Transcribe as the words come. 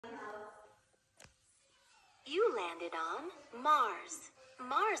You landed on Mars.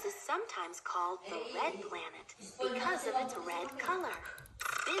 Mars is sometimes called the red planet because of its red color.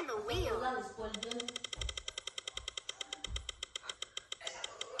 Spin the wheel.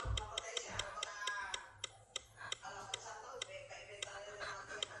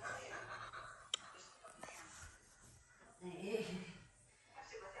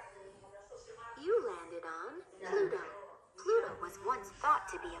 You landed on Pluto. Pluto was once thought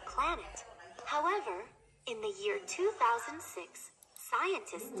to be a planet. However, in the year 2006,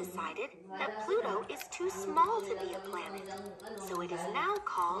 scientists decided that Pluto is too small to be a planet, so it is now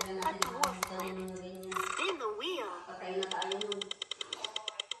called a dwarf planet. Spin the wheel.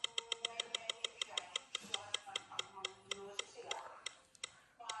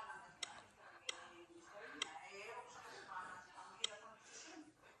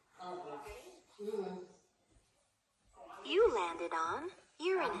 You landed on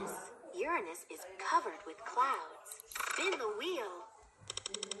Uranus. Uranus is covered with clouds. Spin the wheel.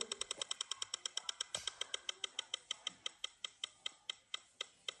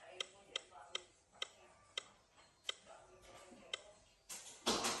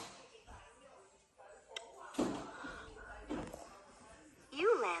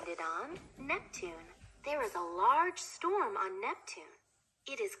 You landed on Neptune. There is a large storm on Neptune.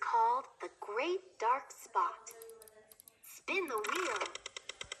 It is called the Great Dark Spot. Spin the wheel.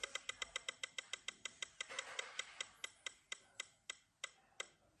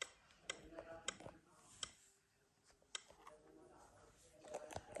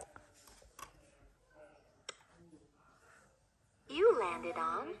 You landed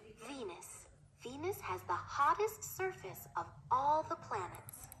on Venus. Venus has the hottest surface of all the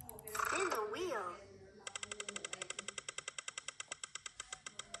planets. Spin the wheel.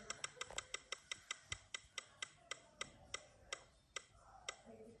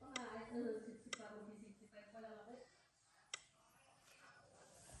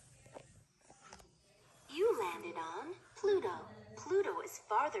 You landed on Pluto. Pluto is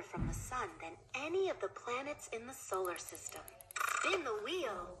farther from the sun than any of the planets in the solar system. Spin the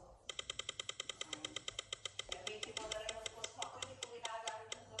wheel.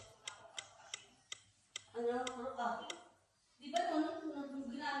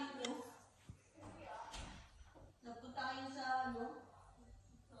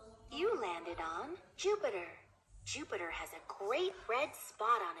 You landed on Jupiter. Jupiter has a great red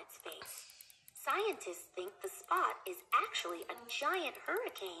spot on its face. Scientists think the spot is actually a giant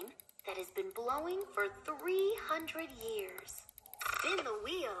hurricane that has been blowing for 300 years. Spin the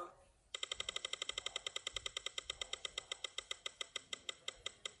wheel.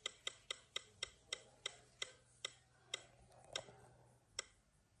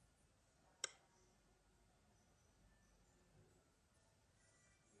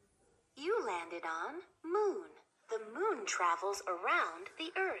 You landed on Moon. The moon travels around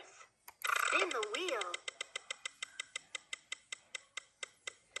the Earth. Spin the wheel.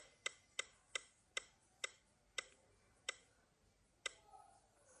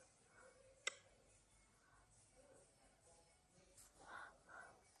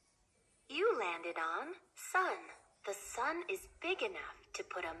 You landed on Sun. The sun is big enough to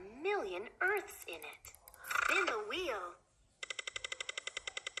put 1,000,000 Earths in it. Spin the wheel.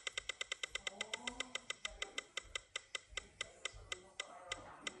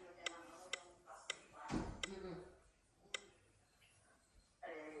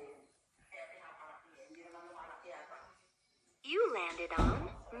 You landed on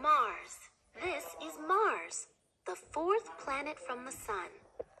Mars. This is Mars, the fourth planet from the sun.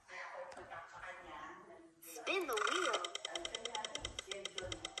 Spin the wheel.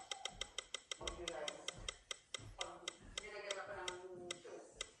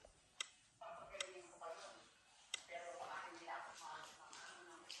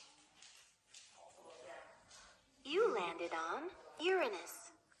 You landed on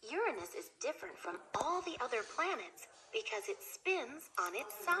Uranus. Uranus is different from all the other planets because it spins on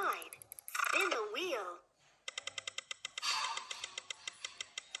its side. Spin the wheel.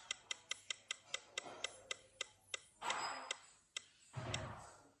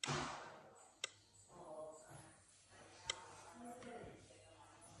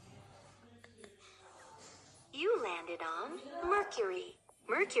 You landed on Mercury.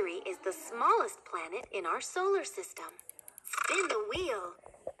 Mercury is the smallest planet in our solar system. Spin the wheel.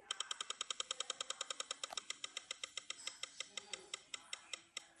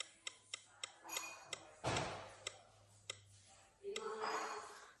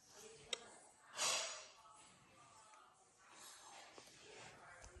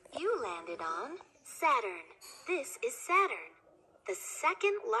 You landed on Saturn. This is Saturn. the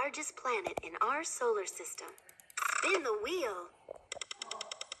second largest planet in our solar system. Spin the wheel.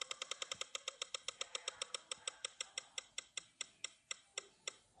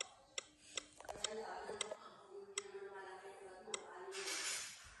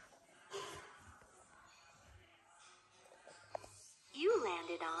 You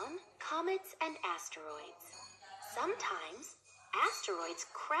landed on comets and asteroids. Sometimes, asteroids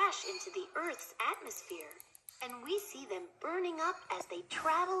crash into the Earth's atmosphere, and we see them burning up as they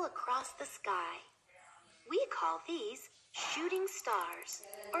travel across the sky. We call these shooting stars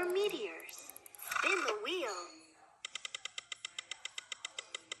or meteors. Spin the wheel.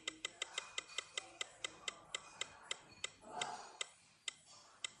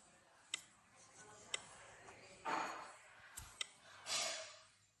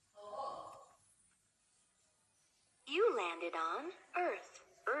 You landed on Earth.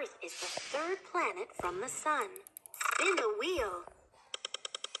 Earth is the third planet from the sun. Spin the wheel.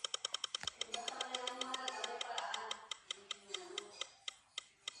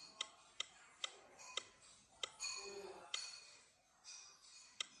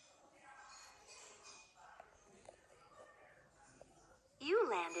 You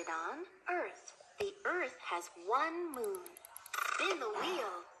landed on Earth. The Earth has one moon. Spin the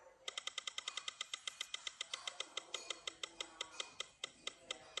wheel.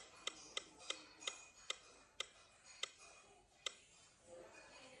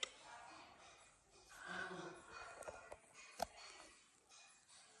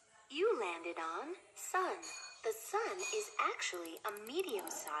 You landed on Sun. The Sun is actually a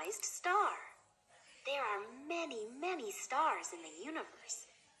medium-sized star. There are many, many stars in the universe,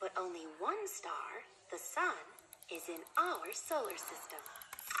 but only one star, the Sun, is in our solar system.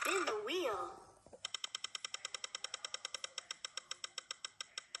 Spin the wheel.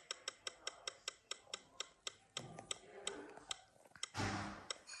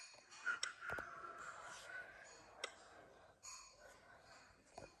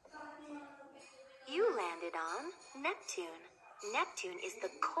 You landed on Neptune. Neptune is the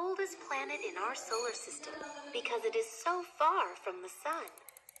coldest planet in our solar system because it is so far from the sun.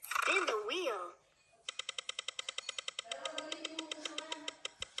 Spin the wheel.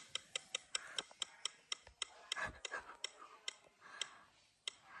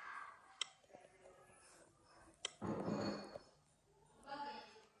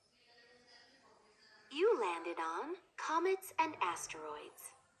 You landed on comets and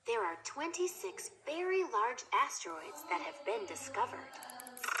asteroids. There are 26 very large asteroids that have been discovered.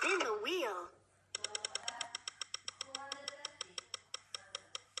 Spin the wheel.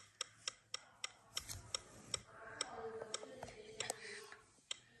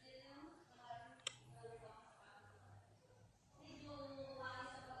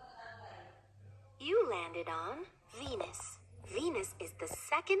 You landed on Venus. Venus is the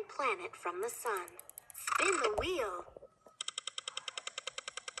second planet from the sun. Spin the wheel.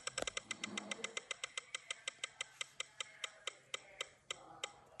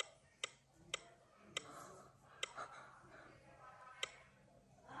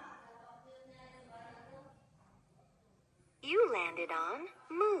 You landed on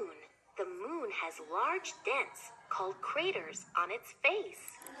Moon. The moon has large dents called craters on its face.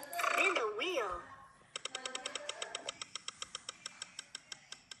 Spin the wheel.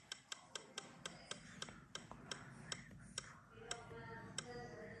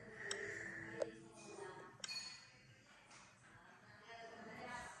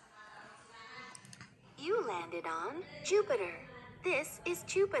 You landed on Jupiter. This is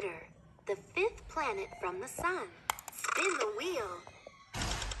Jupiter, the fifth planet from the sun. Spin the wheel.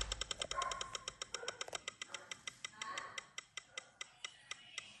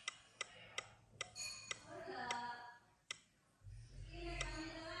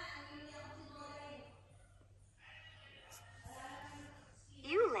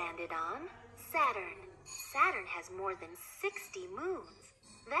 You landed on Saturn. Saturn has more than 60 moons.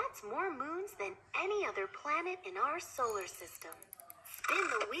 That's more moons than any other planet in our solar system. Spin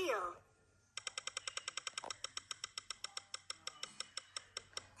the wheel.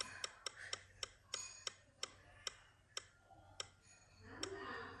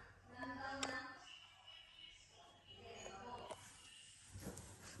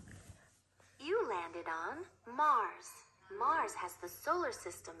 You landed on Mars. Mars has the solar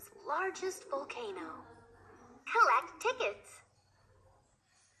system's largest volcano. Collect tickets.